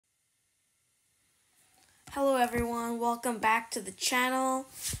Hello everyone, welcome back to the channel.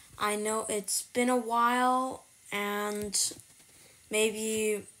 I know it's been a while and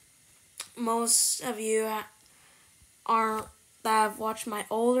maybe most of you aren't that have watched my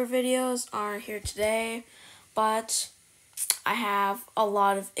older videos aren't here today, but I have a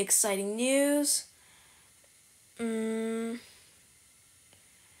lot of exciting news.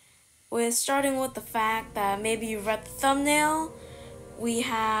 Starting with the fact that maybe you read the thumbnail, we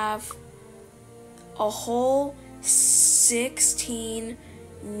have a whole 16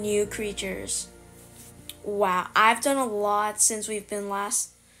 new creatures. Wow, I've done a lot since we've been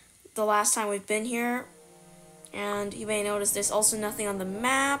the last time we've been here, and you may notice there's also nothing on the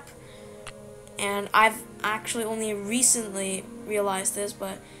map, and I've actually only recently realized this,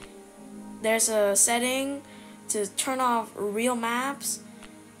 but there's a setting to turn off real maps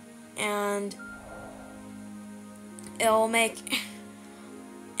and it'll make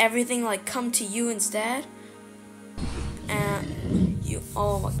everything like come to you instead. And you,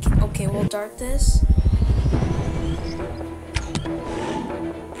 oh, okay, we'll dart this.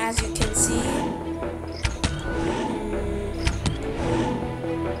 As you can see,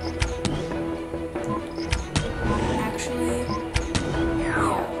 actually,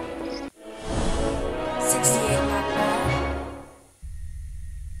 yeah, 68, not bad.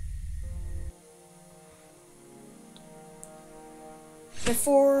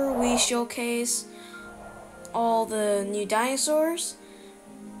 Before we showcase all the new dinosaurs,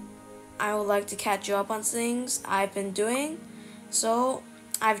 I would like to catch you up on things I've been doing. So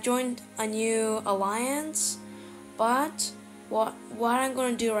I've joined a new alliance, but what I'm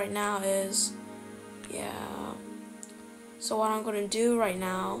going to do right now is,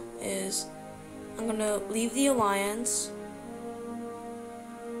 I'm going to leave the alliance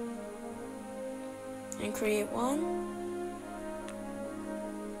and create one.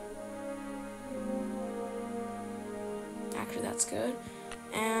 Actually, that's good.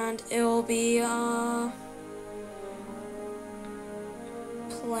 And it will be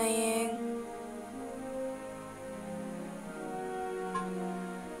playing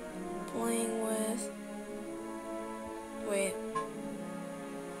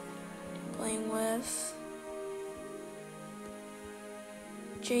with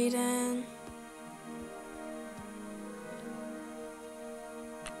Jayden.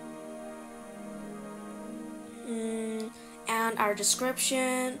 And our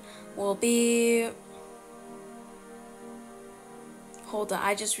description will be, hold on,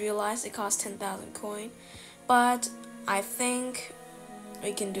 I just realized it costs 10,000 coin, but I think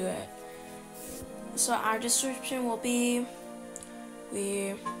we can do it. So our description will be,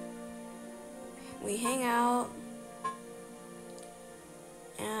 we hang out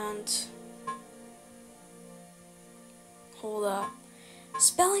and, hold up,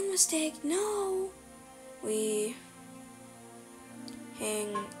 spelling mistake, no, we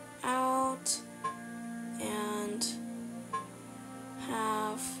hang out and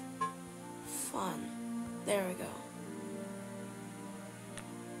have fun. There we go.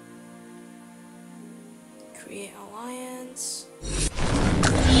 Create alliance.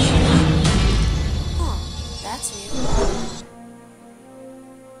 Oh, that's new.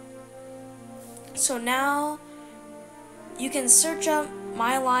 So now you can search up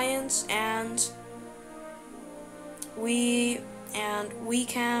my alliance and we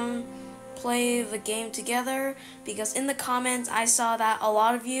can play the game together, because in the comments I saw that a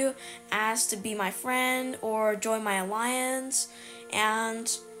lot of you asked to be my friend or join my alliance,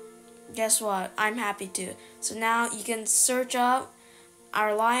 and guess what, I'm happy to. So now you can search up our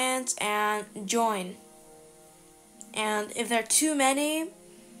alliance and join, and if there are too many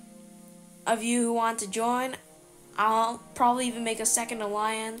of you who want to join, I'll probably even make a second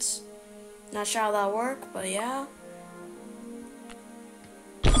alliance. Not sure how that'll work, but yeah.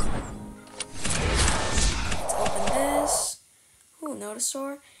 Open this. Ooh,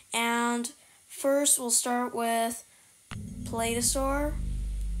 Notosaur. And first we'll start with Platosaur.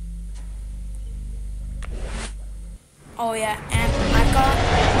 Oh yeah, and I've got,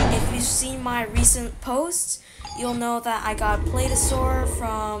 if you've seen my recent posts, you'll know that I got Platosaur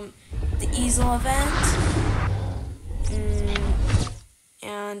from the easel event.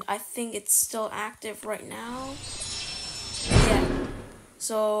 And I think it's still active right now. Yeah.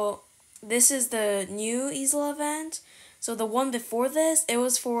 So this is the new easel event. So the one before this, it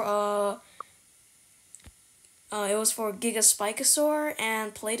was for Gigaspikosaur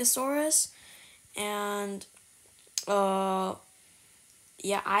and Platosaurus, and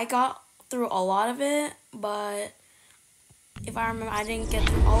yeah, I got through a lot of it, but if I remember, I didn't get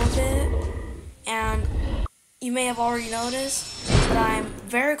through all of it, and you may have already noticed, but I'm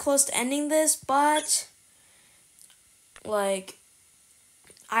very close to ending this, but like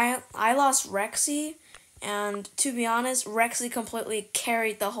I lost Rexy, and to be honest, Rexy completely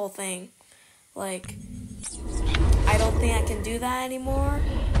carried the whole thing. Like, I don't think I can do that anymore,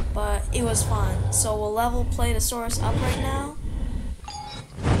 but it was fun. So we'll level Playtosaurus up right now.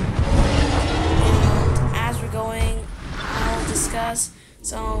 And as we're going, I'll discuss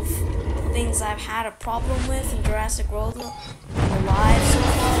some of the things I've had a problem with in Jurassic World Alive so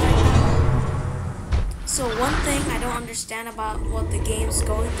far right now. So one thing I don't understand about what the game's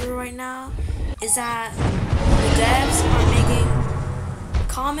going through right now is that the devs are making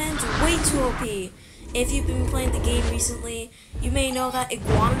comments way too OP. If you've been playing the game recently, you may know that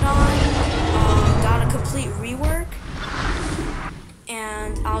Iguanodon got a complete rework.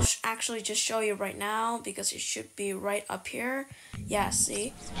 And I'll actually just show you right now because it should be right up here. Yeah,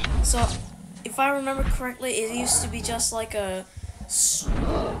 see? So if I remember correctly, it used to be just like it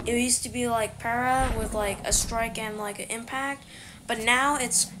used to be like para with like a strike and like an impact, but now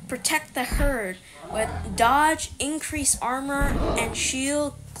it's protect the herd with dodge, increase armor and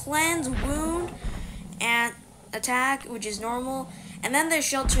shield, cleanse wound, and attack, which is normal, and then there's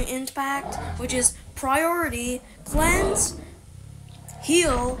shelter impact, which is priority, cleanse,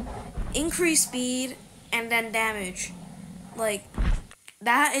 heal, increase speed, and then damage. Like,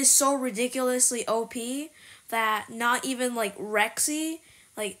 that is so ridiculously OP that not even like Rexy,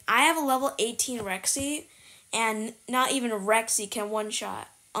 like I have a level 18 Rexy, and not even Rexy can one-shot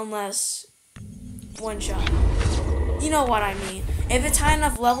unless one-shot. You know what I mean. If it's high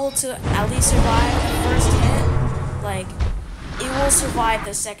enough level to at least survive the first hit, like, it will survive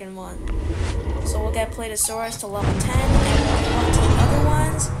the second one. So we'll get Playtosaurus to level 10, and we'll move on to the other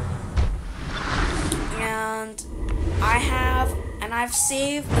ones. And I've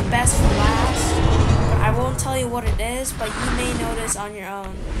saved the best for last, but I won't tell you what it is, but you may notice on your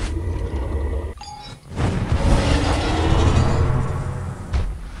own.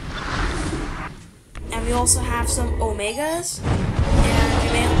 And we also have some Omegas, and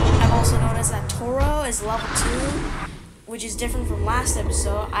you may have also noticed that Toro is level 2, which is different from last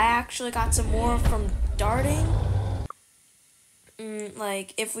episode. I actually got some more from darting.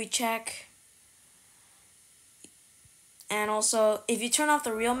 Like, if we check, and also, if you turn off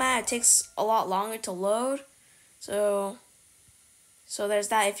the real map, it takes a lot longer to load. So there's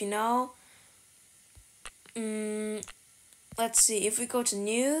that if you know. Let's see, if we go to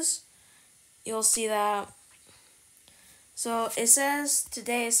news, you'll see that. So it says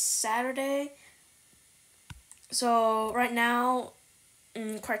today is Saturday. So right now,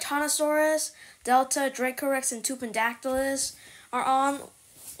 Cartonosaurus, Delta, Dracorex, and Tupendactylus are on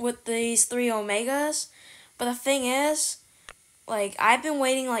with these 3 Omegas. But the thing is, like, I've been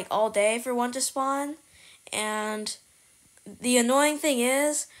waiting like all day for one to spawn, and the annoying thing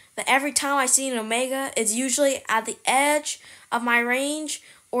is that every time I see an Omega, it's usually at the edge of my range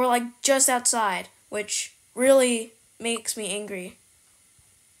or like just outside, which really makes me angry.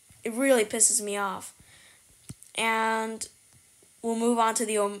 It really pisses me off. And we'll move on to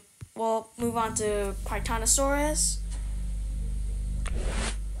Cartonosaurus.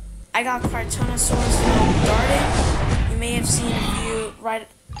 I got Cartonosaurus from darting. You may have seen a few right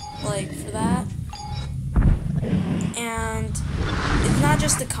like for that. And it's not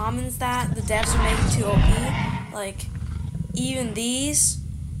just the commons that the devs are making too OP. Like, even these,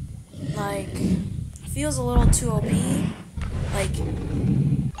 like, feels a little too OP. Like,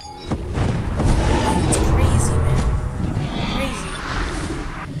 it's crazy, man. Crazy.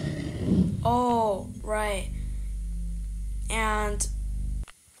 Oh, right. And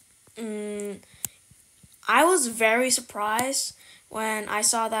I was very surprised when I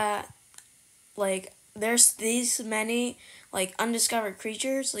saw that, like, there's these many, like, undiscovered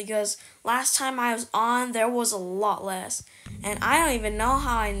creatures, because last time I was on, there was a lot less, and I don't even know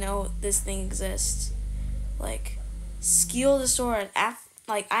how I know this thing exists. Like, Skeeldosaur,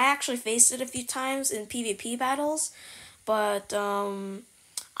 like, I actually faced it a few times in PvP battles, but,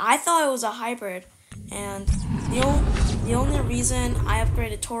 I thought it was a hybrid, and the only reason I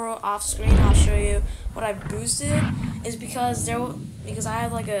upgraded Toro off screen, I'll show you what I boosted, is because I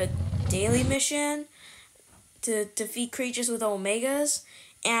had like a daily mission to defeat creatures with Omegas,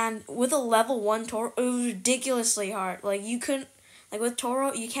 and with a level 1 Toro, it was ridiculously hard. Like, you couldn't, like, with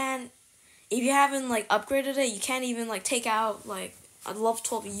Toro, you can't, if you haven't like upgraded it, you can't even like take out like a level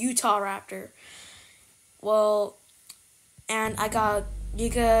 12 Utah Raptor. Well, and I got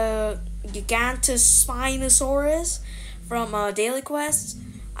Gigantospinosaurus from Daily Quests.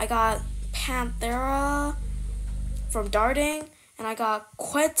 I got Panthera from darting, and I got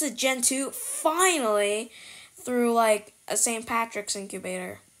Quetzal Gen 2 finally through like a St. Patrick's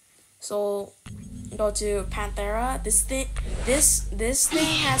incubator. So go to Panthera. This thing has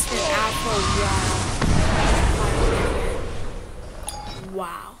been out for a while.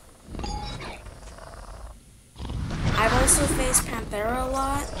 Wow. I've also faced Panthera a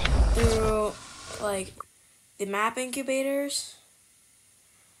lot through like the map incubators.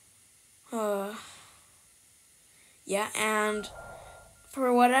 Yeah, and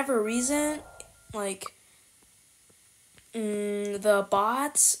for whatever reason, like the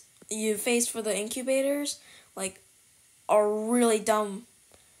bots you face for the incubators, like, are really dumb.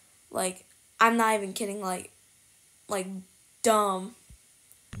 Like, I'm not even kidding. Like dumb.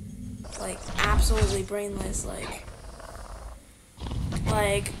 Like, absolutely brainless. Like,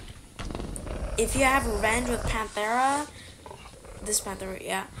 if you have revenge with Panthera,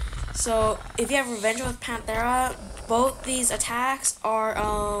 yeah. So, if you have revenge with Panthera, both these attacks are,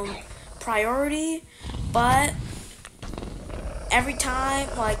 priority, but every time,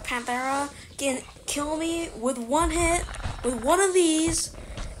 like, Panthera can kill me with one hit, with one of these,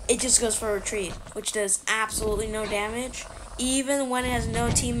 it just goes for a retreat, which does absolutely no damage, even when it has no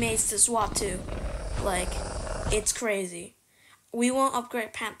teammates to swap to. Like, it's crazy. We won't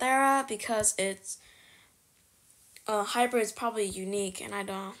upgrade Panthera because it's hybrid is probably unique, and I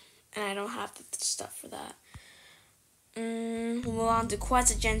don't have the stuff for that. We'll move on to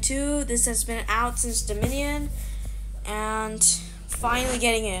Quetzal Gen 2. This has been out since Dominion, and finally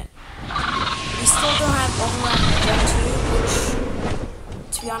getting it. We still don't have Overlap Gen 2, which,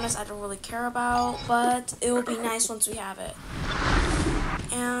 to be honest, I don't really care about, but it will be nice once we have it.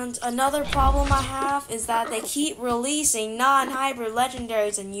 And another problem I have is that they keep releasing non-hybrid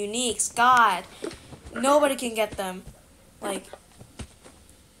legendaries and uniques. God, nobody can get them. Like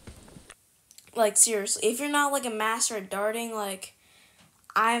seriously, if you're not like a master at darting, like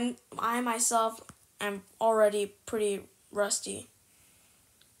I myself am already pretty rusty.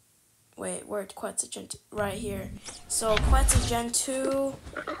 Wait, where'd Quetzal Gen 2? Right here. So Quetzal Gen 2,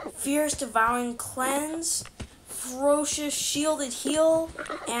 Fierce Devouring Cleanse, Ferocious Shielded Heal,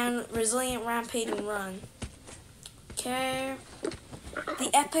 and Resilient Rampage and Run. Okay. The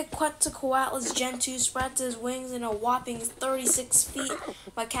epic Quetzalcoatlus Gen 2 spreads his wings in a whopping 36 feet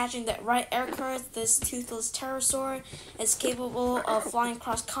by catching the right air currents. This toothless pterosaur is capable of flying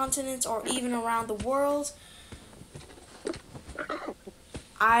across continents or even around the world.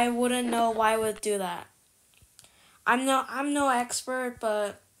 I wouldn't know why I would do that. I'm no expert,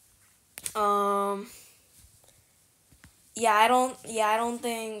 but I don't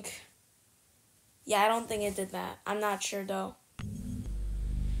think it did that. I'm not sure though.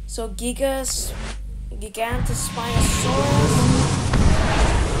 So Gigantospinosaurus.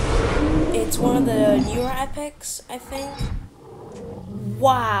 It's one of the newer epics, I think.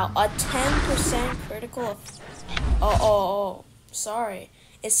 Wow, a 10% critical. Sorry.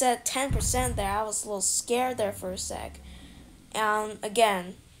 It said 10% there. I was a little scared there for a sec. And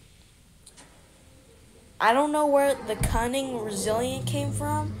again, I don't know where the cunning resilient came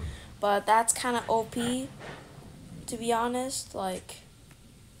from, but that's kind of OP, to be honest. Like,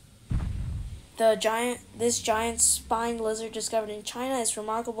 this giant spined lizard discovered in China is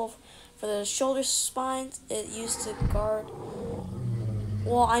remarkable for the shoulder spines it used to guard.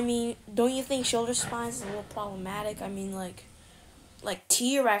 Well, I mean, don't you think shoulder spines is a little problematic? I mean, like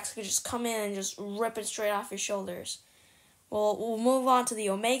T-Rex could just come in and just rip it straight off your shoulders. Well, we'll move on to the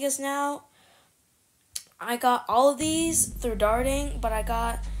Omegas now. I got all of these through darting, but I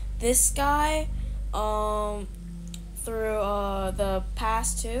got this guy through the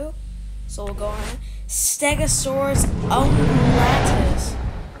past two. So we'll go on. Stegosaurus ungulatus.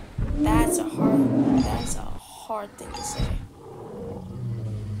 That's a hard thing to say.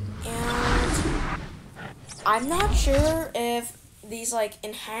 And I'm not sure if these like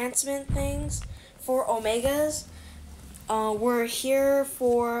enhancement things for Omegas were here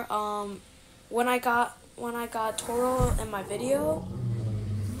for when I got Toro in my video.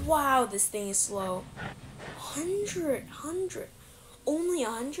 Wow, this thing is slow. 100. Only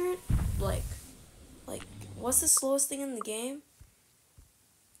 100? Like, what's the slowest thing in the game?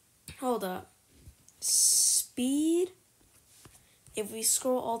 Hold up. Speed? If we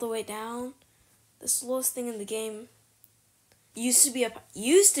scroll all the way down, the slowest thing in the game used to be a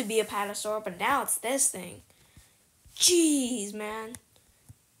Patasaur, but now it's this thing. Jeez, man.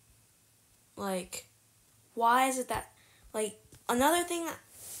 Like, why is it that? Like, another thing.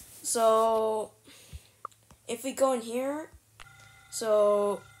 So, if we go in here,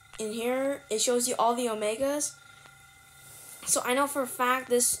 so in here it shows you all the Omegas. So I know for a fact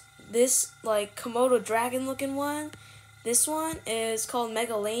this like Komodo dragon looking one, this one is called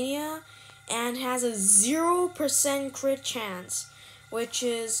Megalania and has a 0% crit chance, which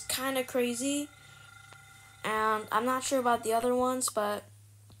is kind of crazy. And I'm not sure about the other ones, but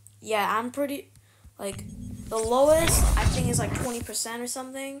yeah, I'm pretty, like, the lowest I think is like 20% or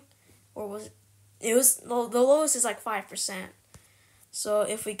something, or was it? It was the lowest is like 5%. So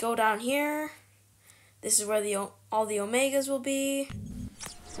if we go down here, this is where all the omegas will be.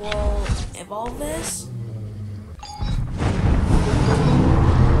 We'll evolve this.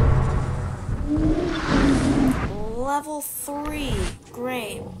 Level 3,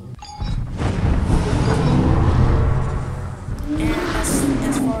 great. And that's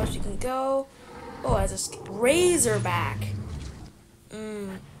as far as you can go. Oh, as a razorback.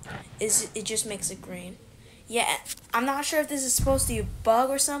 It just makes it green. Yeah, I'm not sure if this is supposed to be a bug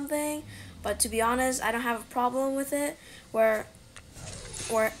or something, but to be honest, I don't have a problem with it. Where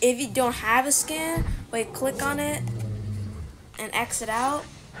if you don't have a skin, wait, click on it and exit out.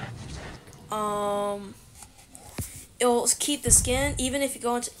 It'll keep the skin even if you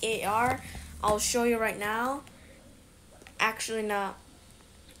go into AR. I'll show you right now. Actually, not.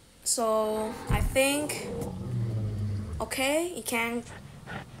 So I think, okay, you can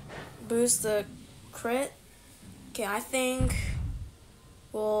boost the crit. Okay, I think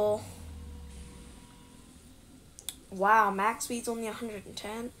we'll. Wow, max speed's only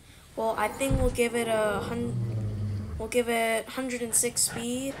 110. Well, I think we'll give it 106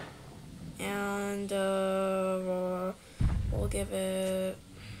 speed, and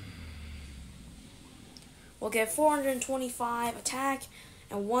we'll get 425 attack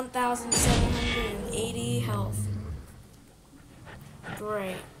and 1,780 health.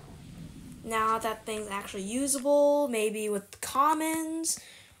 Great. Now that thing's actually usable, maybe with commons,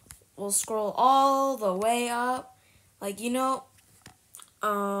 we'll scroll all the way up. Like, you know,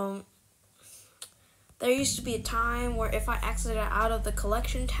 there used to be a time where if I exited out of the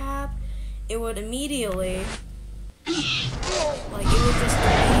collection tab, it would immediately, like, it would just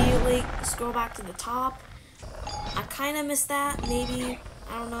immediately scroll back to the top. I kind of miss that, maybe,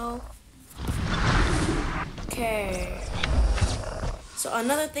 I don't know. Okay. So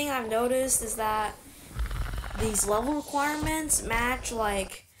another thing I've noticed is that these level requirements match,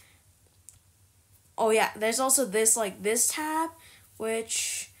 like, oh yeah, there's also this, like, this tab,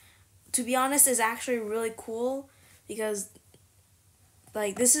 which, to be honest, is actually really cool, because,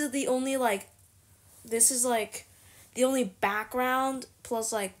 like, this is the only, like, this is, like, the only background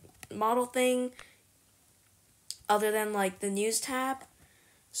plus, like, model thing other than, like, the news tab.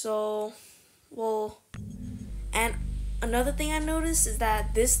 So, well, and another thing I've noticed is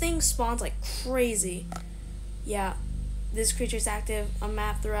that this thing spawns like crazy. Yeah, this creature is active on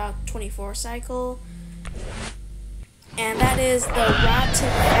map throughout 24 cycle. And that is the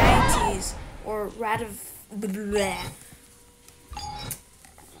Rativites, or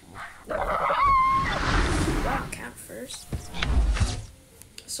wow, count first.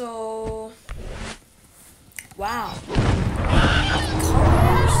 So, wow.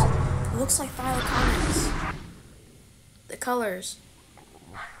 Colors? It looks like Thylaconics. The colors.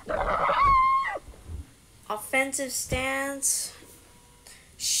 Offensive stance.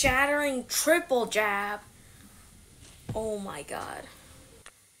 Shattering triple jab. Oh my god.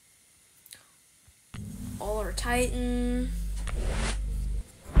 All-Over Titan.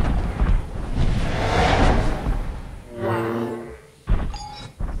 Wow.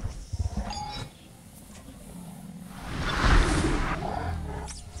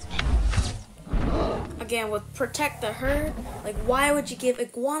 Again, with Protect the Herd, like, why would you give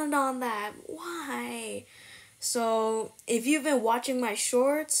Iguanodon that? Why? So, if you've been watching my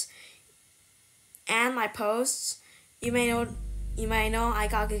shorts and my posts, you may know I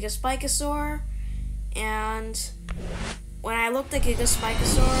got Gigaspikosaur, and when I looked at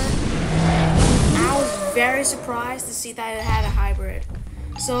Gigaspikosaur, I was very surprised to see that it had a hybrid.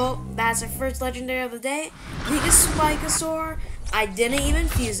 So, that's our first legendary of the day, Gigaspikosaur. I didn't even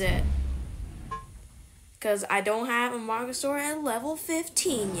fuse it, because I don't have a Margosaur at level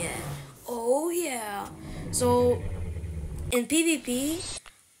 15 yet. Oh yeah. So, in PvP,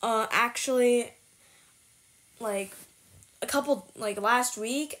 actually, like, last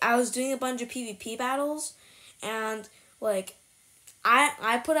week, I was doing a bunch of PvP battles, and, like,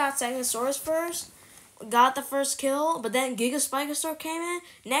 I put out Segnosaurus first, got the first kill, but then Gigaspikosaur came in.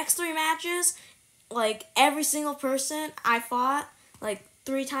 Next 3 matches, like, every single person I fought, like,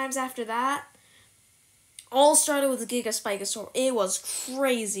 3 times after that, all started with the Gigaspikosaur. It was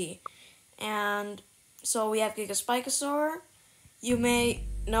crazy. And so we have Gigaspikosaur. You may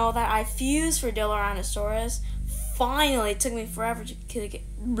know that I fused for Diloranosaurus. Finally, it took me forever to get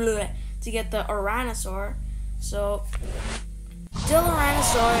the Oranosaur. So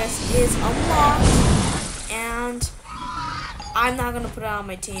Diloranosaurus is unlocked, and I'm not gonna put it on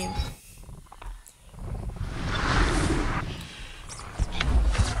my team.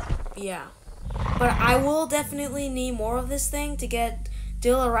 Yeah. But I will definitely need more of this thing to get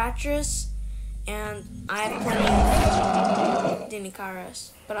Dilaratrus, and I have plenty of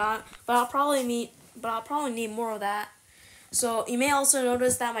Dinicaris. But I'll probably need more of that. So you may also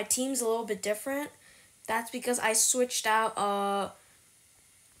notice that my team's a little bit different. That's because I switched out our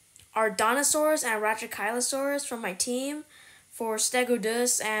dinosaurs and Rajakylosaurus from my team for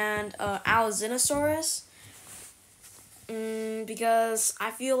Stegodus and Alzinosaurus. Because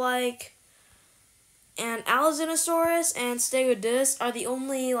I feel like and Alzinosaurus and Stegodus are the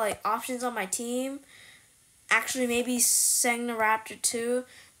only like options on my team. Actually, maybe Segnoraptor 2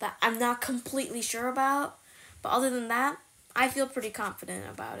 that I'm not completely sure about. But other than that, I feel pretty confident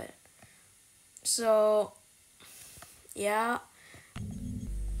about it. So, yeah.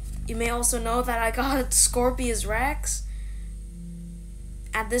 You may also know that I got Scorpius Rex.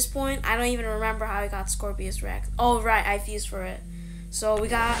 At this point, I don't even remember how I got Scorpius Rex. Oh, right, I fused for it. So, we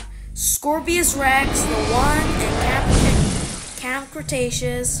got Scorpius Rex, the one in Camp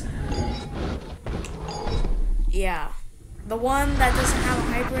Cretaceous. Yeah. The one that doesn't have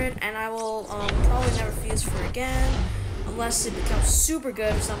a hybrid, and I will probably never fuse for again. Unless it becomes super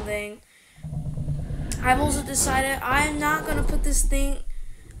good or something. I've also decided I'm not going to put this thing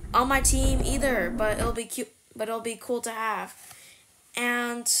on my team either, but it'll be cute, but it'll be cool to have.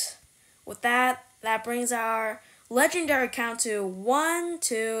 And with that brings our legendary count to 1,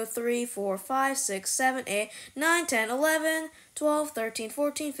 2, 3, 4, 5, 6, 7, 8, 9, 10, 11, 12, 13,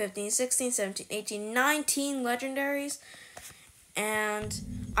 14, 15, 16, 17, 18, 19 legendaries. And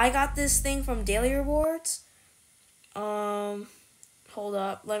I got this thing from Daily Rewards. Hold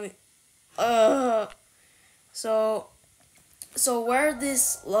up, let me, so where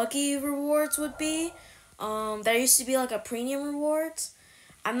this lucky rewards would be, there used to be like a premium rewards.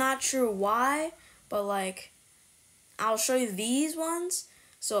 I'm not sure why, but like, I'll show you these ones.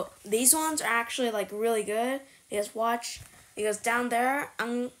 So these ones are actually like really good. Because watch, because down there,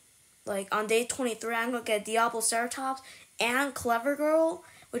 I'm like on day 23, I'm gonna get Diabloceratops and Clever Girl,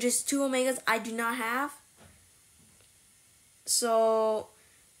 which is 2 Omegas I do not have. So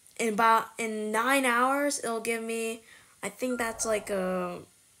in 9 hours, it'll give me, I think that's like a,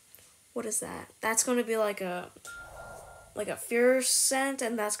 what is that? That's gonna be like a fierce scent,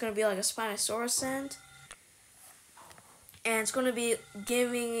 and that's gonna be like a Spinosaurus scent. And it's gonna be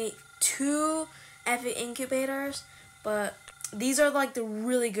giving me 2 epic incubators, but these are like the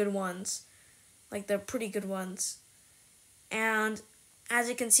really good ones. Like they're pretty good ones. And as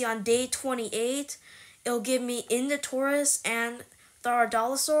you can see on day 28, it'll give me Inditaurus and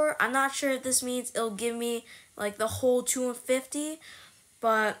Theodolosaur. I'm not sure if this means it'll give me like the whole 250,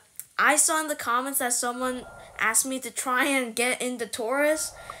 but I saw in the comments that someone asked me to try and get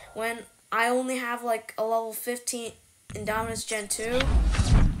Inditaurus when I only have like a level 15 Indominus Gen 2.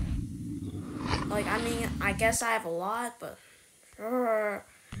 Like, I mean, I guess I have a lot, but sure.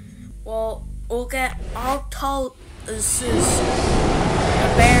 Well, we'll get this is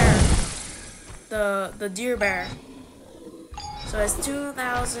the bear. The deer bear. So it's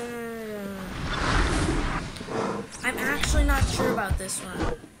 2,000. I'm actually not sure about this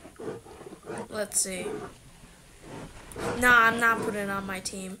one. Let's see. Nah, I'm not putting it on my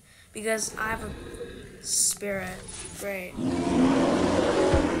team because I have a spirit. Great.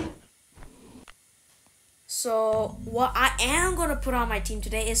 So what I am gonna put on my team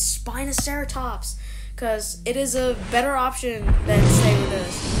today is Spinoceratops, because it is a better option than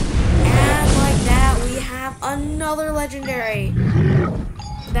Stegodus. And like that, we have another legendary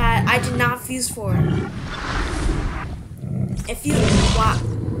that I did not fuse for. If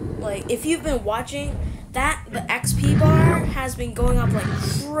you've been watching, that the XP bar has been going up like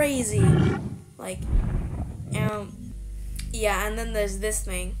crazy. Like, yeah, and then there's this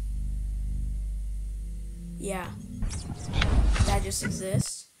thing. Yeah, that just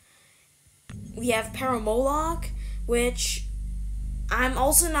exists. We have Paramoloch, which I'm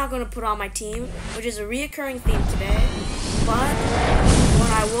also not going to put on my team, which is a reoccurring theme today. But what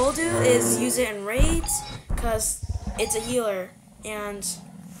I will do is use it in raids, because it's a healer. And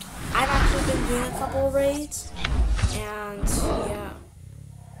I've actually been doing a couple of raids. And yeah.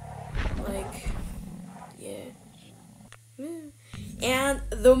 Like, yeah. And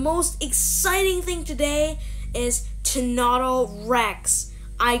the most exciting thing today is Tenado Rex.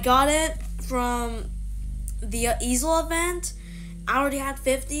 I got it from the easel event. I already had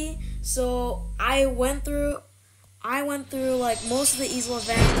 50, so I went through like most of the easel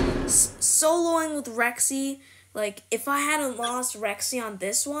event, soloing with Rexy. Like, if I hadn't lost Rexy on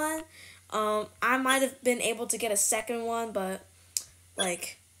this one, I might have been able to get a second one, but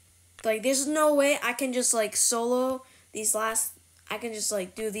like there's no way I can just like solo these last. I can just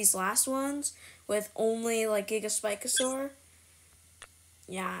like do these last ones with only like Giga Spikosaur.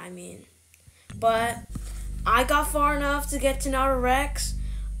 Yeah, I mean, but I got far enough to get Tenara Rex.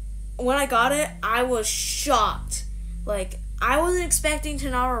 When I got it, I was shocked. Like, I wasn't expecting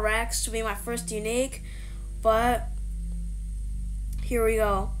Tenara Rex to be my first unique, but here we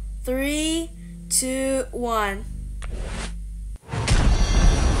go. 3, 2, 1.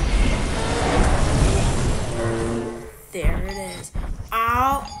 There it is.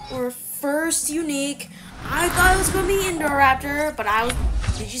 Our first unique. I thought it was gonna be Indoraptor, but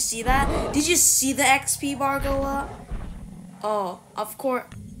did you see that? Did you see the XP bar go up? Oh, of course.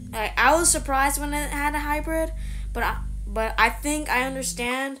 I was surprised when it had a hybrid, but I think I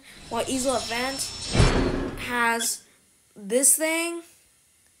understand why Easel Event has this thing,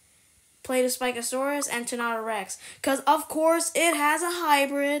 Play to Spikosaurus, and Tenara Rex. Because, of course, it has a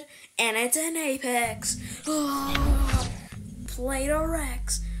hybrid, and it's an Apex. Oh, Play to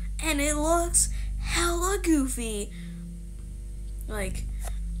Rex. And it looks hella goofy. Like,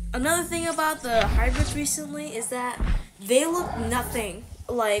 another thing about the hybrids recently is that they look nothing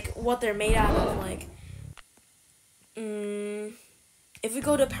like what they're made out of. Like, if we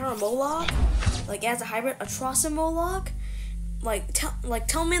go to Paramoloch, like as a hybrid, Atrocimoloch,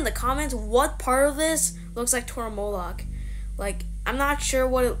 tell me in the comments what part of this looks like Toromoloch. Like, I'm not sure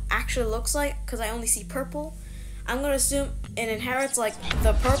what it actually looks like because I only see purple. I'm gonna assume it inherits like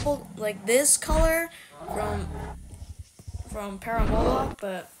the purple, like this color from Paramoloch,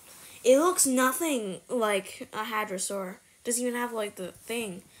 but it looks nothing like a Hadrosaur. Doesn't even have like the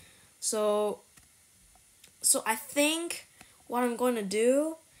thing. So I think what I'm going to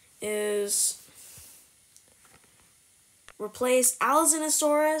do is replace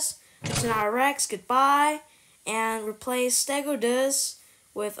Alzinosaurus with Tenara Rex, goodbye, and replace Stegodus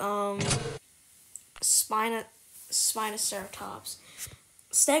with Spinoceratops.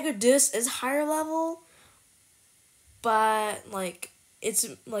 Stegodus is higher level, but like it's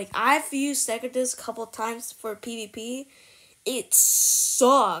like I've used Stegodus a couple of times for PvP. It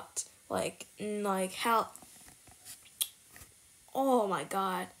sucked. Like how. Oh my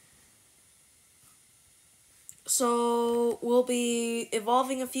god. So we'll be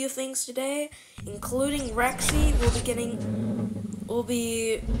evolving a few things today, including Rexy. We'll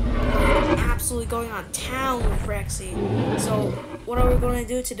be absolutely going on town with Rexy. So what are we going to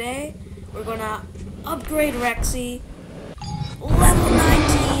do today? We're going to upgrade Rexy. Level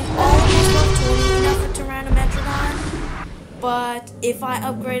 19, almost level 20, enough for Tyrannometrodon. But if I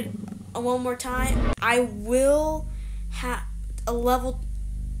upgrade one more time, I will have a level,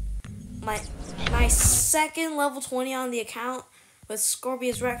 my second level 20 on the account with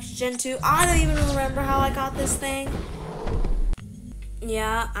Scorpius Rex Gen 2. I don't even remember how I got this thing.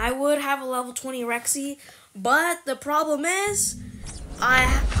 Yeah, I would have a level 20 Rexy, but the problem is,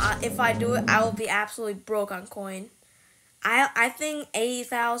 if I do it, I will be absolutely broke on coin. I think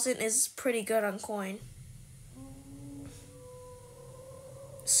 80,000 is pretty good on coin.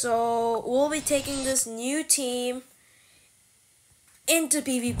 So we'll be taking this new team into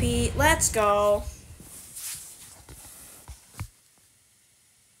PvP. Let's go.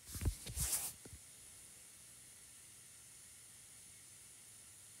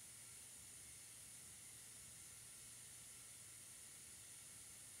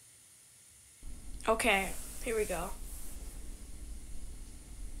 Okay, here we go.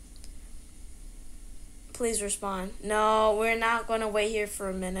 Please respond. No, we're not gonna wait here for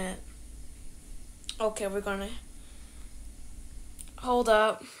a minute. Okay, we're gonna hold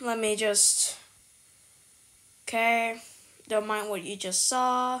up. Let me just. Okay, don't mind what you just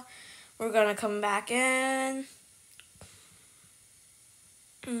saw. We're gonna come back in.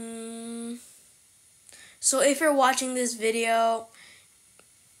 So if you're watching this video,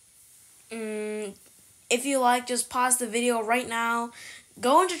 if you like, just pause the video right now.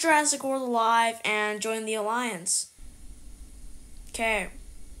 Go into Jurassic World Alive and join the Alliance. Okay,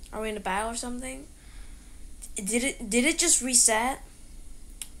 are we in a battle or something? Did it just reset?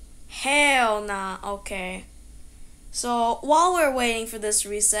 Hell nah. Okay. So while we're waiting for this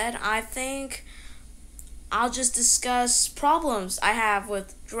reset, I think I'll just discuss problems I have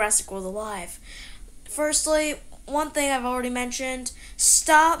with Jurassic World Alive. Firstly, one thing I've already mentioned: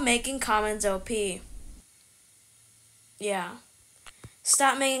 stop making comments OP. Yeah.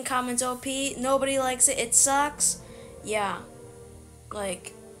 Stop making comments OP. Nobody likes it. It sucks. Yeah.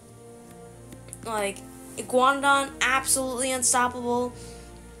 Like Iguanodon, absolutely unstoppable.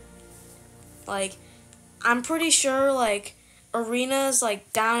 Like, I'm pretty sure, like, Arena's,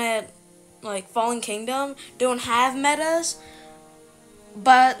 like, down at like Fallen Kingdom don't have metas,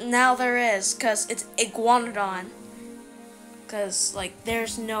 but now there is, cause it's Iguanodon. Cause like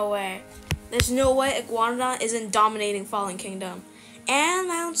there's no way Iguanodon isn't dominating Fallen Kingdom, and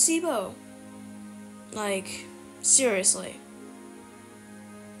Mount Sibo. Like seriously,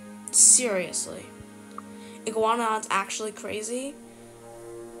 Iguanodon's actually crazy.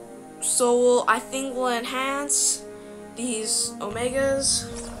 So I think we'll enhance these Omegas.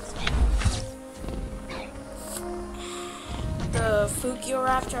 The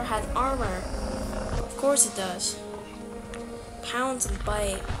Fukioraptor has armor. Of course it does. Pounds and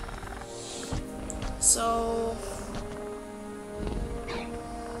bite. So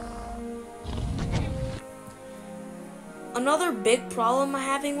another big problem I'm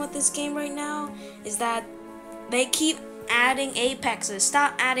having with this game right now is that they keep adding apexes.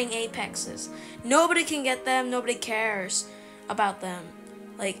 Stop adding apexes. Nobody can get them. Nobody cares about them.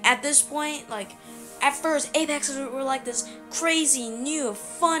 Like at this point, like at first apexes were like this crazy, new,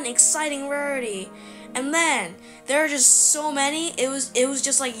 fun, exciting rarity, and then there are just so many. It was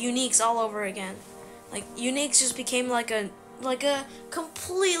just like uniques all over again. Like uniques just became like a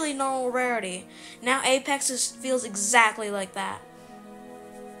completely normal rarity. Now apexes feels exactly like that.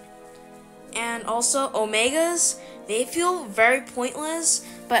 And also Omegas, they feel very pointless,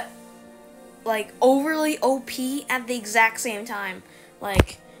 but like overly OP at the exact same time.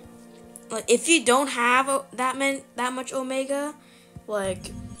 Like if you don't have that much Omega,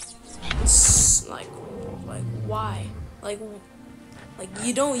 like why? Like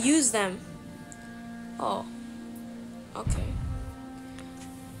you don't use them. Oh, okay.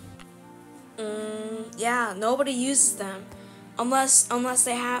 Yeah, nobody uses them. Unless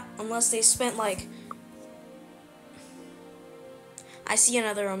they spent like. I see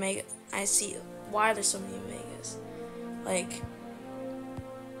another Omega. I see. Why are there so many Omegas?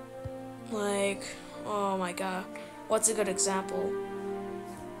 Like, oh my god. What's a good example?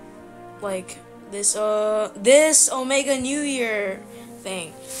 Like this Omega New Year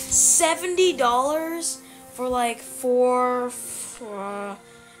thing. $70 for like four,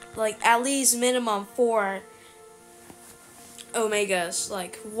 like at least minimum 4 Omegas.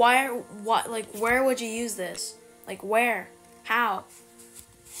 Like where would you use this? Like where? How?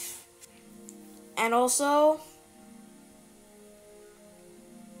 And also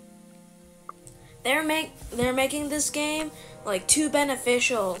they're making this game like too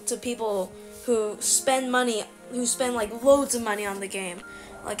beneficial to people who spend like loads of money on the game.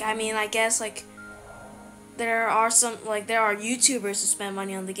 Like I mean, I guess like there are YouTubers who spend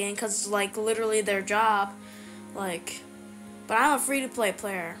money on the game because it's like literally their job. Like, but I'm a free-to-play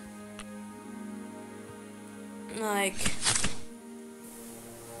player. Like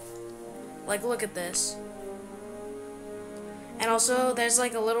look at this. And also there's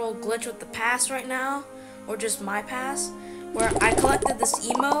like a little glitch with the pass right now, or just my pass, where I collected this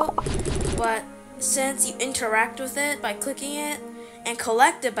emote, but since you interact with it by clicking it and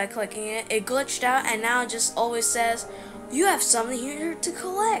collect it by clicking it, it glitched out, and now it just always says you have something here to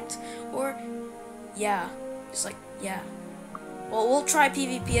collect, or yeah, just like yeah. Well, we'll try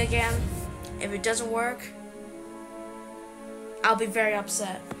PvP again. If it doesn't work, I'll be very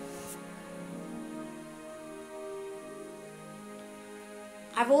upset.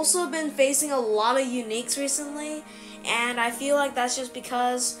 I've also been facing a lot of uniques recently, and I feel like that's just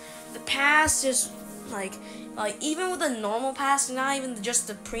because the pass just like even with a normal pass, not even just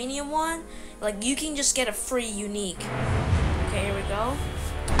the premium one, like you can just get a free unique. Okay, here we go.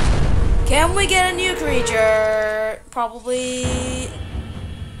 Can we get a new creature? Probably.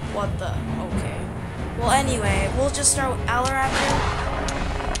 What the? Okay. Well, anyway, we'll just start with Alaraptor.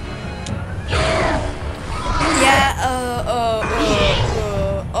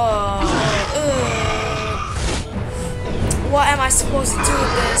 What am I supposed to do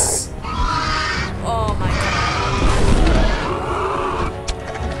with this? Oh my god.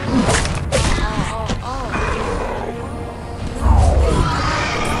 No,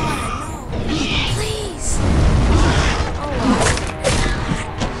 please.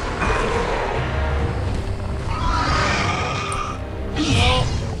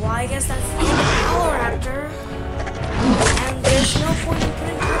 Well, I guess that's the end of Alaraptor. And there's no point in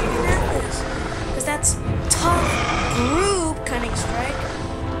putting Cunning Atlas, because that's tough group Cunning Strike.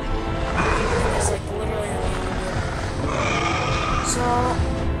 It's like literally the end. So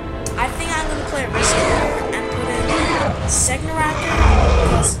I think I'm gonna play Risk here and put in Segnoraptor,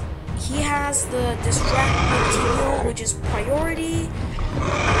 because he has the Distract Material, which is priority.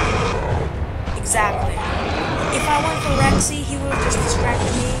 Exactly. If I went for Rexy, he would have just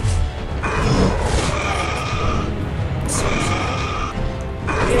distracted me. Seriously.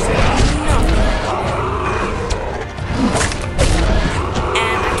 There's no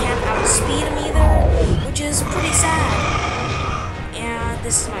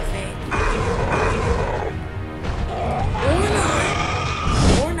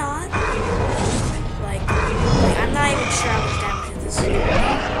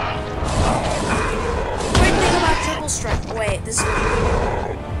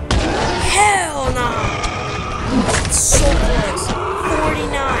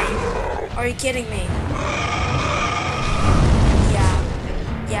Are you kidding me?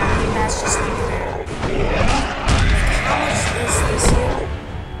 Yeah, that's just not fair. Like, how much is this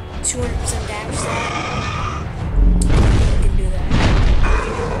here? 200% damage to that? We can do that.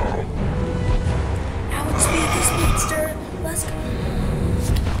 Outspeed this monster! Let's go!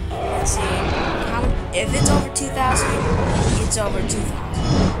 Let's see. If it's over 2,000, it's over 2,000.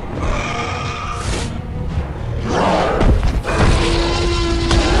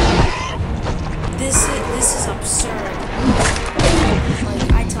 This is absurd.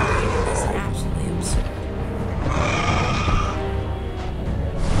 Like, I tell you, this is absolutely absurd.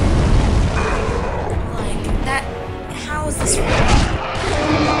 Like, that, how is this fair?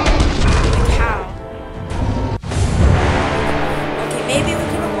 Like, how? Okay, maybe we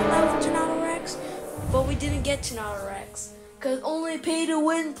could have won that with Tyrannosaurus, but we didn't get Tyrannosaurus. Because only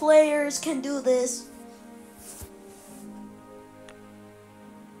pay-to-win players can do this.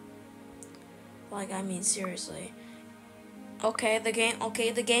 Like, I mean, seriously. Okay, the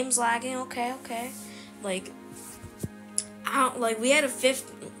game's lagging. Okay. Like, we had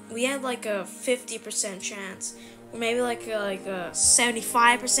like a 50% chance, or maybe like a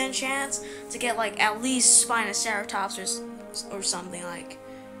 75% chance to get like at least Spinoceratops or something like.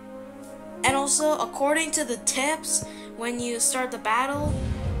 And also, according to the tips, when you start the battle,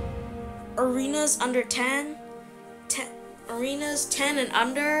 arenas under 10 arenas 10 and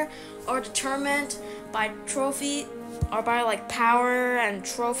under are determined by trophy or by like power and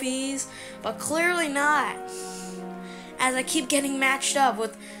trophies, but clearly not, as I keep getting matched up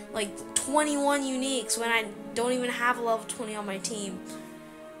with like 21 uniques when I don't even have a level 20 on my team.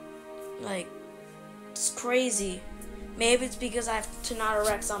 Like, it's crazy. Maybe it's because I have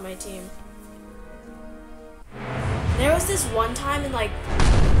Tyrannosaurus on my team. There was this one time in like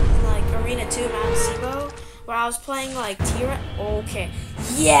Arena 2 Mount Sibo where I was playing like T-Rex. Okay,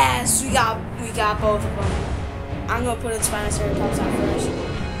 yes, we got both of them. I'm gonna put in Spinoceratops out first,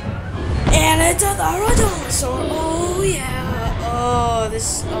 and it's a dinosaur. Oh yeah. Oh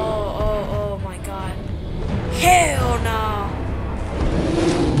this. Oh my god. Hell no.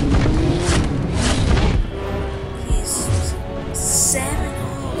 He's 7.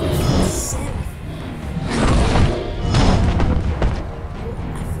 Oh, 7.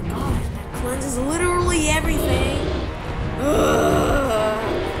 Cleanses literally everything. Ugh.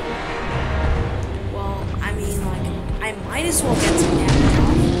 Well, I mean, like, I might as well get some damage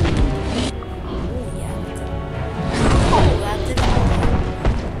off. Oh yeah. Oh, that did it.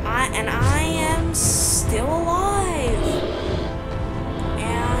 I am still alive,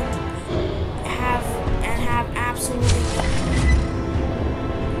 and have absolutely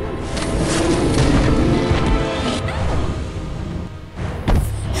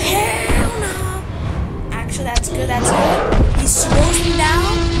That's good. He slows me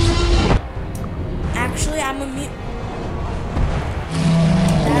down. Actually, I'm immune.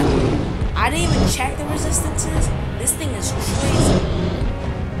 I didn't even check the resistances. This thing is crazy.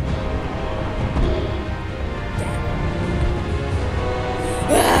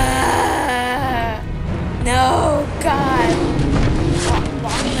 Damn. No, God.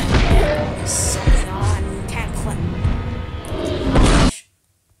 There's something on. You can't click.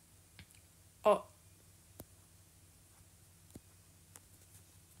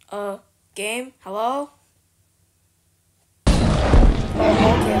 Game? Hello? Oh,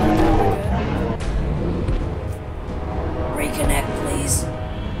 okay, we're good. Reconnect, please.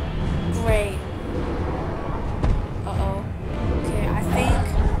 Great. Uh-oh. Okay, I think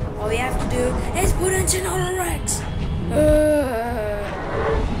all we have to do is put in Tyrannosaurus.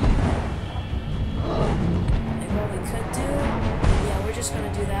 Like what we could do? Yeah, we're just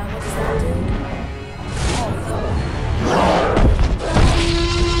gonna do that. What does that do?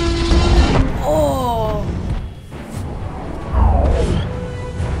 Oh,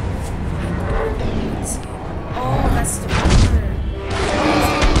 let's see. Oh, that's the water.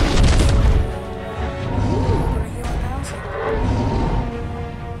 Ooh, we're gonna heal 1,000.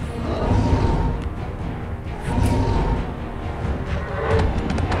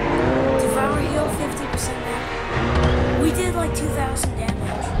 Devour heal 50% damage. We did like 2,000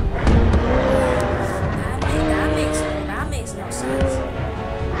 damage. That makes no sense.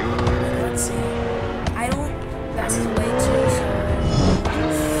 Let's see. That's his way too, so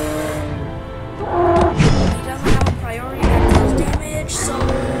he doesn't have a priority that does damage, so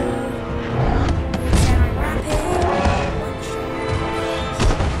can I rampage?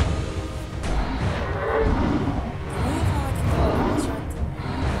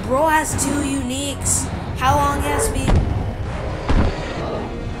 Bro has 2 uniques. How long has to be?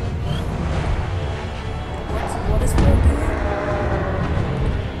 What is bro doing?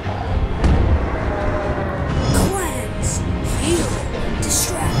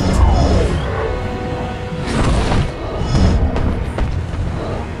 distract.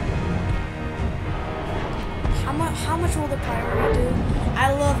 How much will the priority do?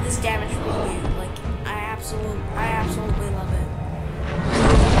 I love this damage review. Like, I absolutely love it.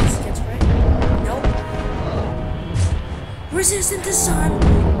 This gets right. Nope. Resistant to sun.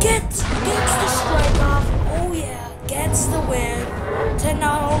 Gets the strike off. Oh yeah. Gets the win.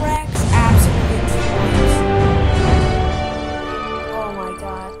 Technorex absolutely kills. Oh my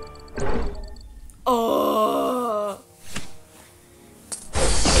god. Oh.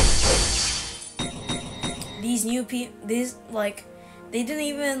 They didn't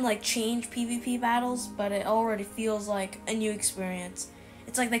even like change PvP battles, but it already feels like a new experience.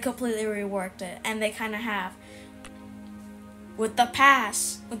 It's like they completely reworked it, and they kind of have. With the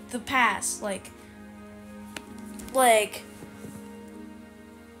pass, like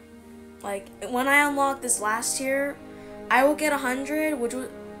when I unlock this last tier, I will get 100, which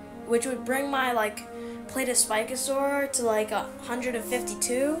would bring my like plated Spikosaur to like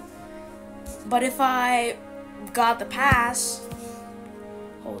 152. But if I got the pass,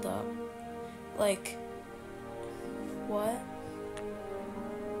 hold up, like what?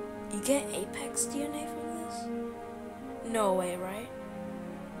 You get Apex DNA from this? No way, right?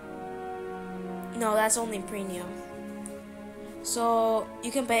 No, that's only premium. So you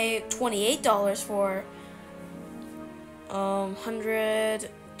can pay $28 for 200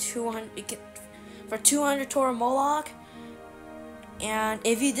 for 200 Tora Moloch, and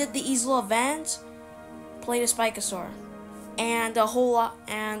if you did the Easel event, play the Spikosaur, and the whole lot,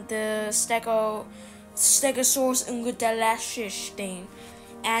 and the Stegosaurus Ungudelashish thing,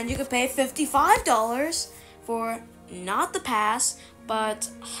 and you can pay $55 for not the pass, but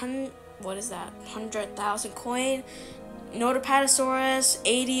what is that? 100,000 coin. Notapatosaurus,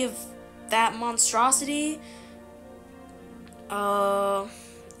 80 of that monstrosity.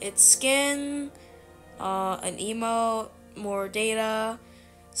 Its skin, an emote, more data,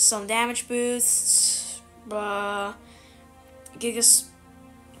 some damage boosts, Gigas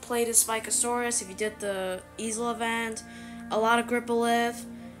plated Spikosaurus if you did the Easel event, a lot of Grippolith,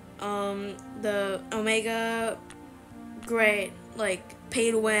 the Omega, great, like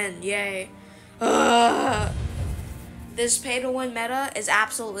pay to win, yay. This pay to win meta is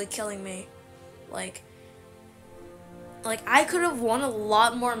absolutely killing me. Like I could have won a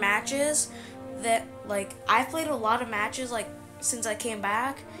lot more matches that, like, I've played a lot of matches, like, since I came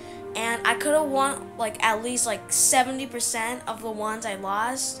back, and I could have won, like, at least, like, 70% of the ones I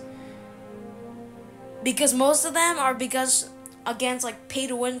lost, because most of them are against, like,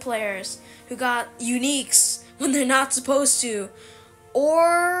 pay-to-win players who got uniques when they're not supposed to,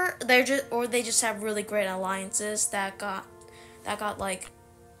 or they just have really great alliances that got like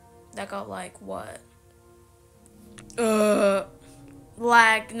what?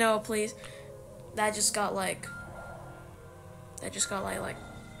 Lag, no, please. That just got like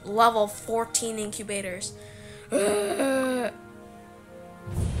level 14 incubators.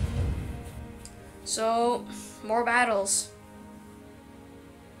 So, more battles.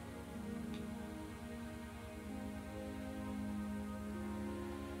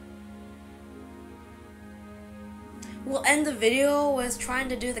 We'll end the video with trying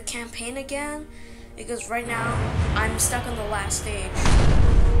to do the campaign again, because right now I'm stuck on the last stage.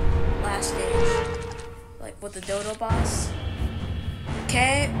 Like with the Dodo boss.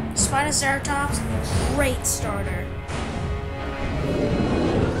 Okay, Spinoceratops, great starter.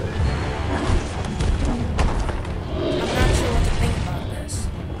 I'm not sure what to think about this.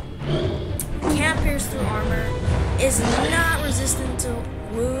 Can't pierce through armor, is not resistant to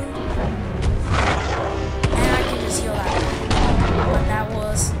wound, and I can just heal that. But that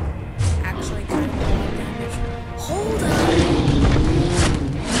was actually kind of a lot of damage. Hold on!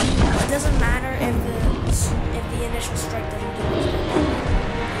 It doesn't matter if the initial strike doesn't do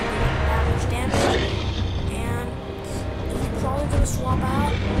that much damage, and he's probably gonna swap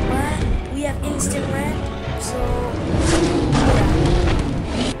out, but we have instant rent, so yeah.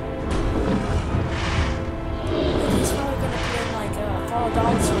 He's probably gonna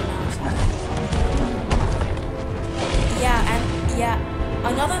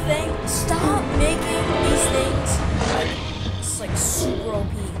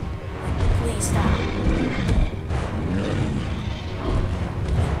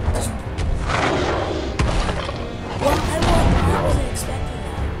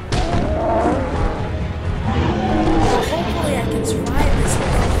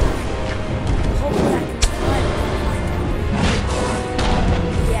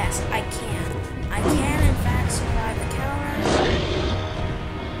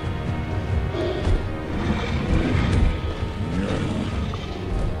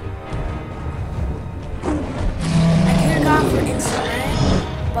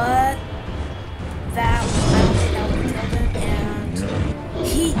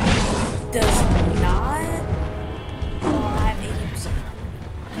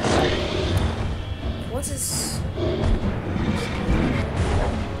what's his?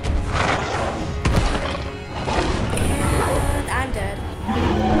 And I'm dead.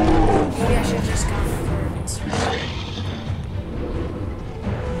 Maybe I should have just gone for insert.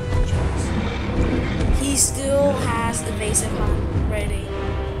 He still has evasive hunt ready.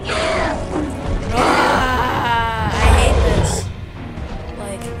 I hate this.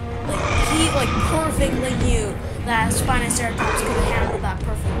 He perfectly knew that Spinoceratops could have handled that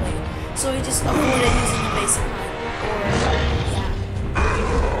perfectly. So he just avoided using evasive hunt.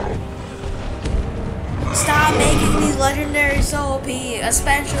 Or stop making these legendaries so OP,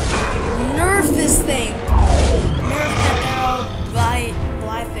 especially nerf this thing. Nerf that Bly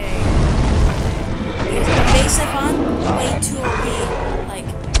thing. Evasive hunt, way too OP.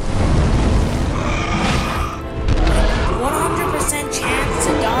 100% chance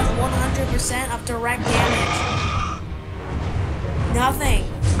to dodge 100% of direct damage. Nothing.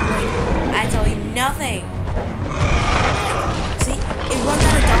 I tell you, nothing. See, it runs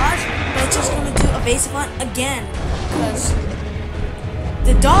out of dodge, but it's just gonna do evasive hunt again. Because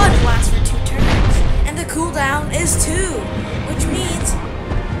the dodge lasts for 2 turns, and the cooldown is 2, which means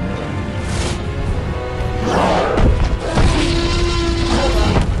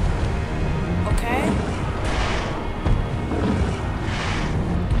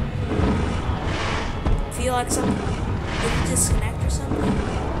like something did disconnect or something,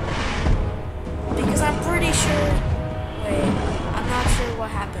 because I'm pretty sure, wait, I'm not sure what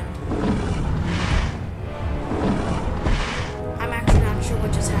happened. I'm actually not sure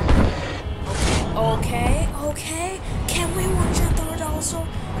what just happened. Okay, can we one-shot the dinosaur?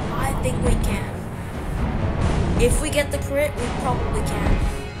 I think we can. If we get the crit, we probably can.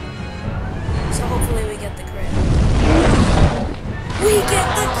 So hopefully we get the crit. We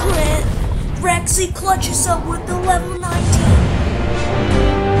get the crit! Rexy clutches up with the level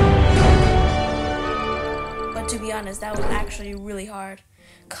 19. But to be honest, that was actually really hard.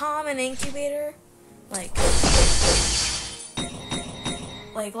 Common incubator, like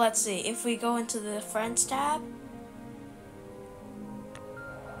let's see, if we go into the friends tab,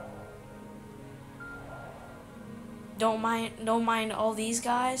 don't mind all these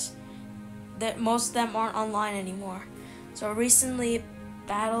guys. That most of them aren't online anymore. So recently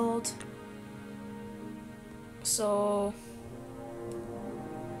battled. So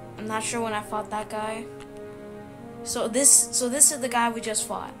I'm not sure when I fought that guy. So this is the guy we just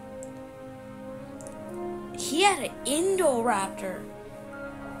fought. He had an Indoraptor.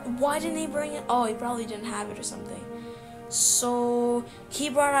 Why didn't he bring it? Oh, he probably didn't have it or something. So he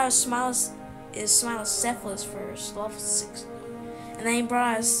brought out Smylocephalus first, level 6. And then he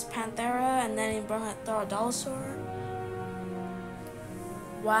brought out his Panthera, and then he brought out Thorodolosaur.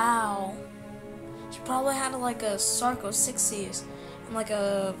 Wow. He probably had like a Sarco 60s and like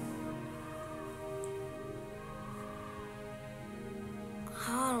a,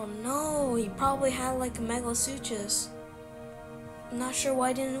 I don't know, he probably had like a Megalosuchus. I'm not sure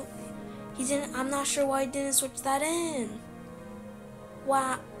why I'm not sure why he didn't switch that in.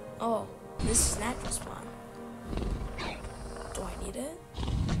 Wow. Oh, this is natural spawn. Do I need it?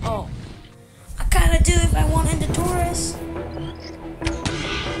 Oh, I kinda do if I want into Taurus.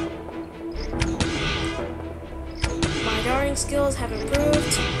 My darting skills have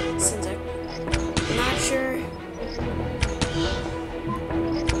improved since I'm not sure.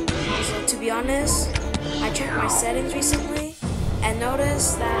 So to be honest, I checked my settings recently and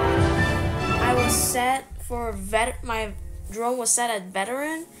noticed that I was set for my drone was set at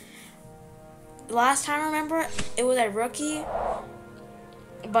veteran. Last time I remember it was at rookie,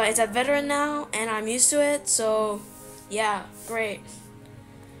 but it's at veteran now and I'm used to it, so yeah, great.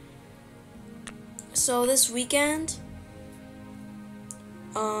 So this weekend,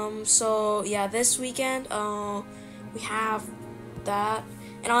 this weekend, we have that.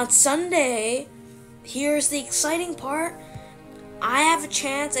 And on Sunday, here's the exciting part. I have a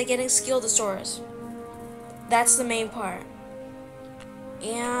chance at getting Skillosaurus. That's the main part.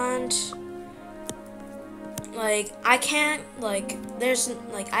 And, like, I can't, like,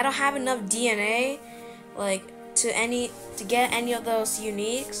 I don't have enough DNA, like, to get any of those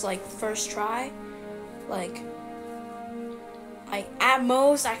uniques, like, first try. Like at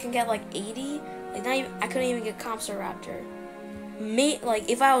most I can get like 80. Like I couldn't even get Compsoraptor. Like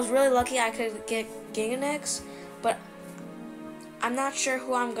if I was really lucky I could get Giganix, but I'm not sure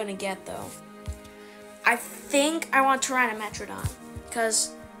who I'm gonna get though. I think I want Tyrannometrodon,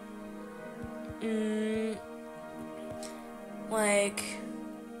 because like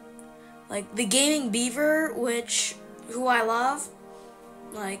the Gaming Beaver, who I love.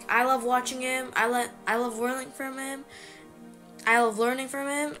 Like, I love watching him. I love learning from him.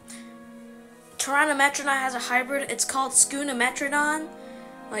 Tyrannometrodon has a hybrid. It's called Schoonometrodon.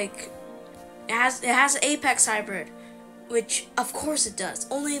 Like, it has an apex hybrid, which of course it does.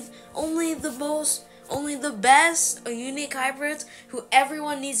 Only the best or unique hybrids who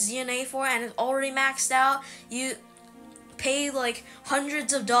everyone needs DNA for and is already maxed out. You pay like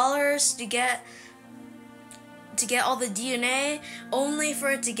hundreds of dollars to get all the DNA only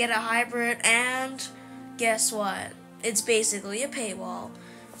for it to get a hybrid, and guess what? It's basically a paywall.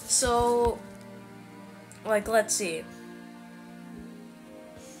 So, like, let's see.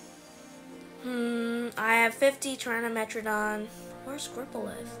 I have 50 Tyrannometrodon. Where's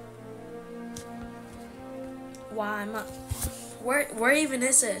Gripolith? Why I'm not. Where even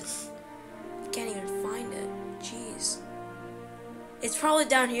is it? Can't even find it. Jeez. It's probably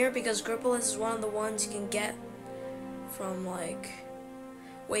down here because Gripolith is one of the ones you can get from like.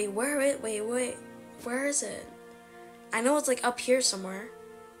 Wait, where is it? I know it's like up here somewhere.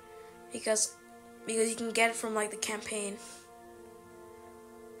 Because you can get it from like the campaign.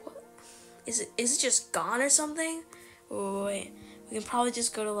 What? Is it just gone or something? Wait. We can probably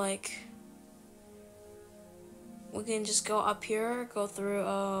just go to like. We can just go up here, go through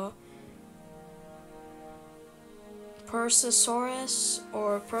Persosaurus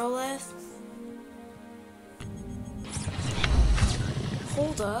or Perlith.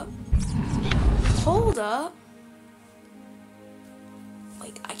 Hold up.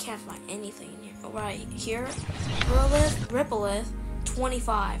 Like, I can't find anything in here. Oh, right here, Perlith, Gripolith,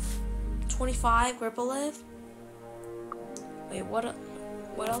 25. 25 Gripolith. Wait, what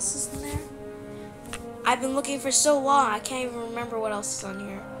else is in there? I've been looking for so long, I can't even remember what else is on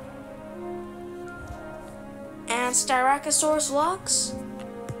here. And Styracosaurus Lux.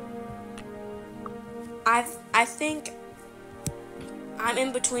 I think I'm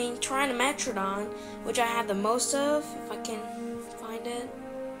in between Tyrannometrodon, which I have the most of, if I can find it.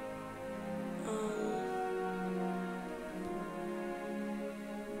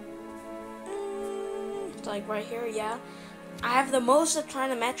 It's like right here, yeah. I have the most of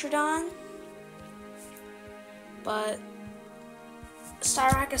Tyrannometrodon, but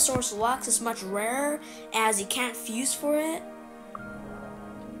Styracosaurus Lux is much rarer as you can't fuse for it.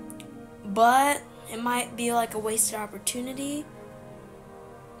 But it might be like a wasted opportunity.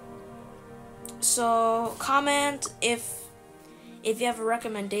 So comment if you have a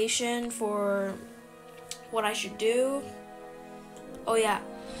recommendation for what I should do. Oh yeah.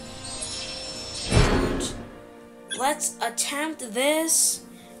 And let's attempt this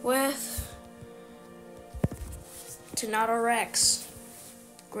with Tenodorex.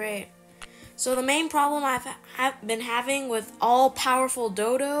 Great. So the main problem I've been having with all-powerful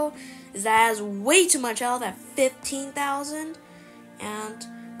Dodo is that it has way too much health at 15,000. And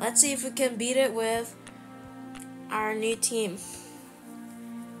let's see if we can beat it with our new team.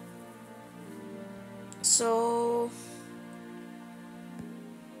 So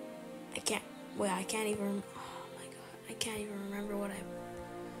I can't even, oh my god, I can't even remember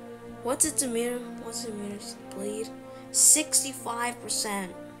what's its immunity to bleed?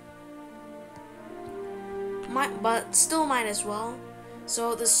 65%. But still might as well.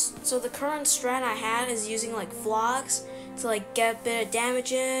 So the current strat I had is using like flogs to like get a bit of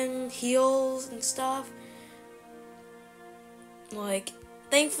damage in, heals and stuff. Like,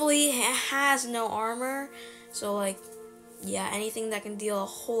 thankfully it has no armor, so like, yeah, anything that can deal a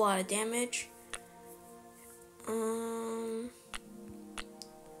whole lot of damage.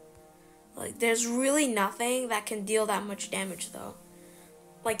 Like, there's really nothing that can deal that much damage though.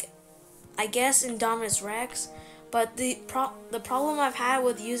 Like, I guess Indominus Rex, but the problem I've had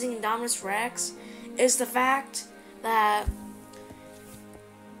with using Indominus Rex is the fact that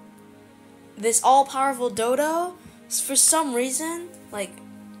this all-powerful Dodo, for some reason, like,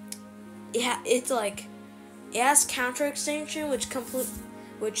 it has counter extinction, which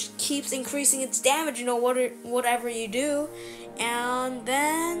keeps increasing its damage, whatever you do, and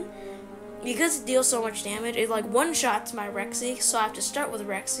then because it deals so much damage, it like one-shots my Rexy, so I have to start with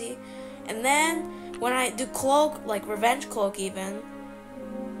Rexy, and then when I do Cloak, like Revenge Cloak even,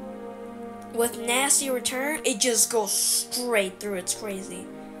 with Nasty Return, it just goes straight through. It's crazy.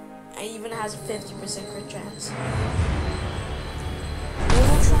 It even has a 50% crit chance.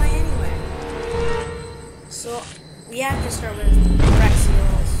 We'll try anyway. So we have to start with Rexy.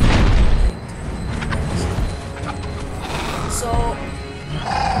 So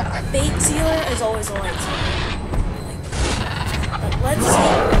Bait Sealer is always a light sealer. But let's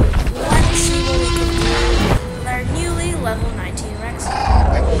see what we can do with our newly level 19 Rexy.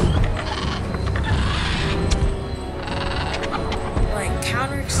 Like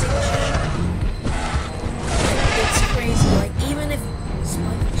counter extinction, it's crazy. Like even if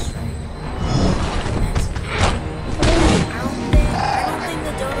Spike Strike,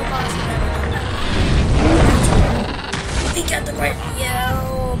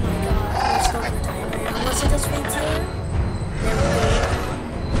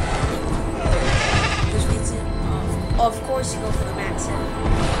 course you go for the max hit.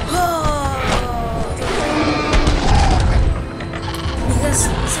 Because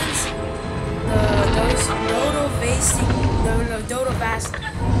since those dodo fast,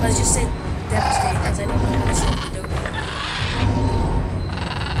 let's just say devastate, as I don't know how to say dodo.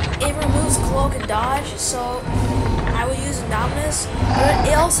 It removes cloak and dodge, so I would use Indominus, but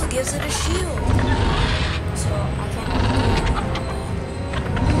it also gives it a shield. So I can't do anything about that.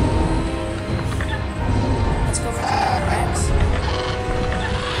 Let's go for Rex.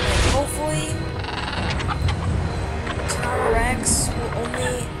 Like, hopefully, Rex will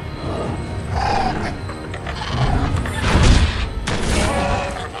only.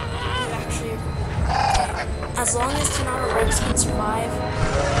 Actually, as long as Tanara Rex can survive.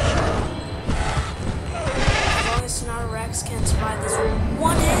 Rex can survive this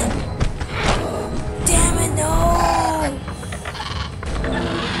one hit. Damn it, no!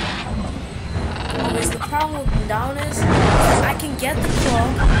 Always the problem with down is I can get the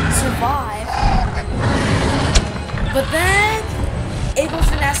cloak, survive, but then it goes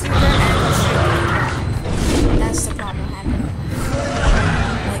for nasty return and goes straight to the cloak. That's the problem I'm having.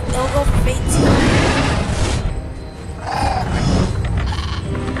 Like, it'll go for fate 2. I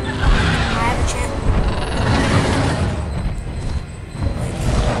have a chance.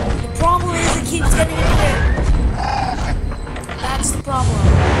 Keeps getting it clear. That's the problem.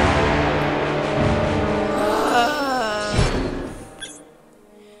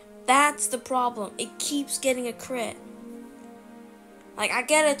 That's the problem. It keeps getting a crit. Like, I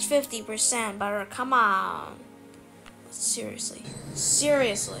get it's 50%, but come on. Seriously.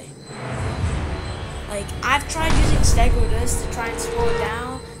 Seriously. Like, I've tried using Stegotis to try and slow it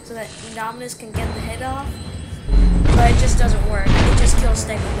down so that Indominus can get the hit off. But it just doesn't work. It just kills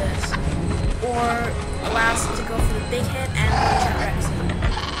Stegotis. Or allows him to go for the big hit and one-shot Rexy.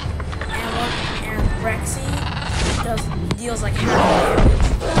 And Rexy deals like half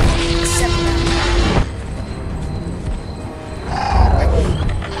the damage. Except that.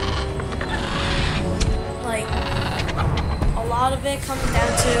 Like, a lot of it comes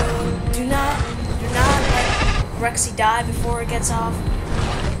down to do not let Rexy die before it gets off.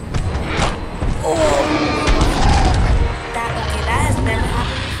 Oh! That has never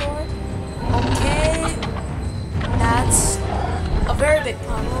happened before. Okay, that's a very big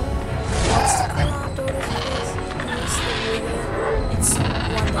problem. What's the cooldown Dodo is? It's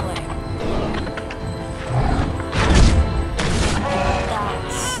one delay.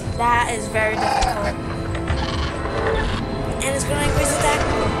 That is very difficult. And it's gonna increase attack.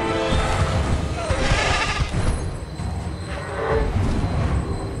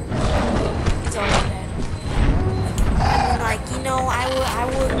 It's already dead. Like, you know, I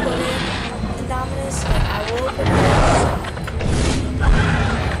would put it Indominus, like I will put it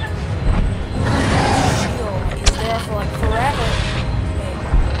shield is there for like forever. Okay.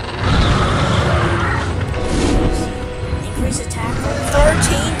 Increase attack for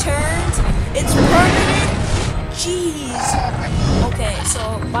 13 turns? It's permanent? Jeez. Okay, so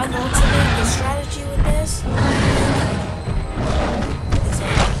by the looks of it, the strategy with this is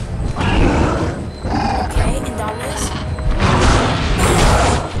okay, Indominus.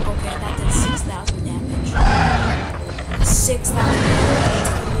 Okay, that did 6,000 damage. 6,000 damage.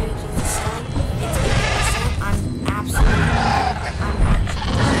 It's community stun. It's 80%. I'm absolutely.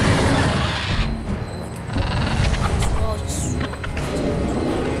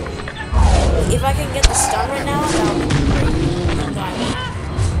 If I can get the stun right now, that would be great.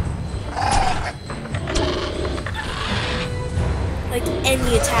 Like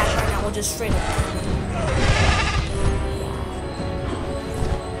any attack right now will just straight up kill me.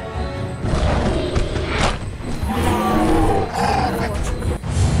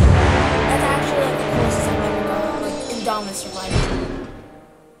 Surviving.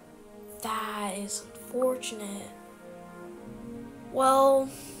 That is unfortunate. Well,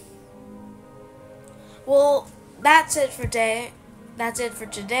 that's it for today. That's it for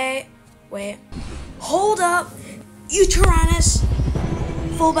today. Wait, hold up, you Tyrannus.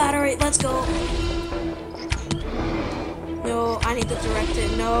 Full battery. Let's go. No, I need to direct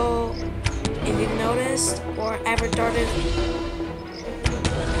it. No, if you've noticed or ever darted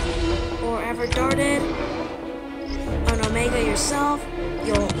an Omega yourself,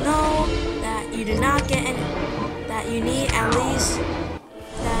 you'll know that you do not get any, that you need at least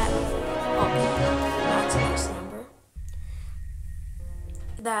that, that's a nice number,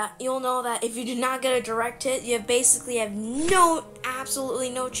 that you'll know that if you do not get a direct hit, you basically have absolutely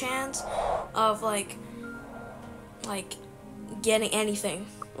no chance of like getting anything.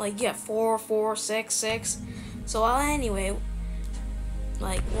 Like, you have 4, 4, 6, 6. So anyway,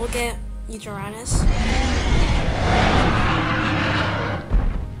 like, we'll get Tyrannus.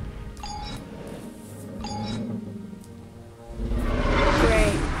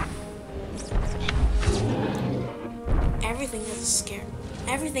 Everything has a skin.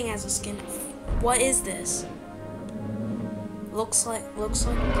 Everything has a skin. What is this? Looks like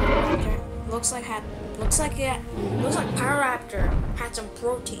Pararaptor. Looks like Pararaptor had some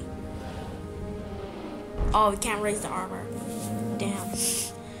protein. Oh, we can't raise the armor. Damn.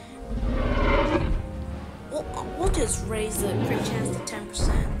 We'll just raise the crit chance to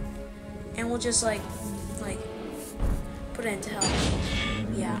 10%, and we'll just like put it into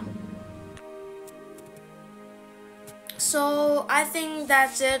health. Yeah. So I think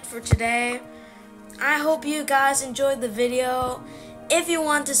that's it for today. I hope you guys enjoyed the video. If you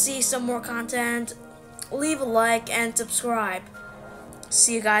want to see some more content, leave a like and subscribe.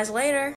 See you guys later.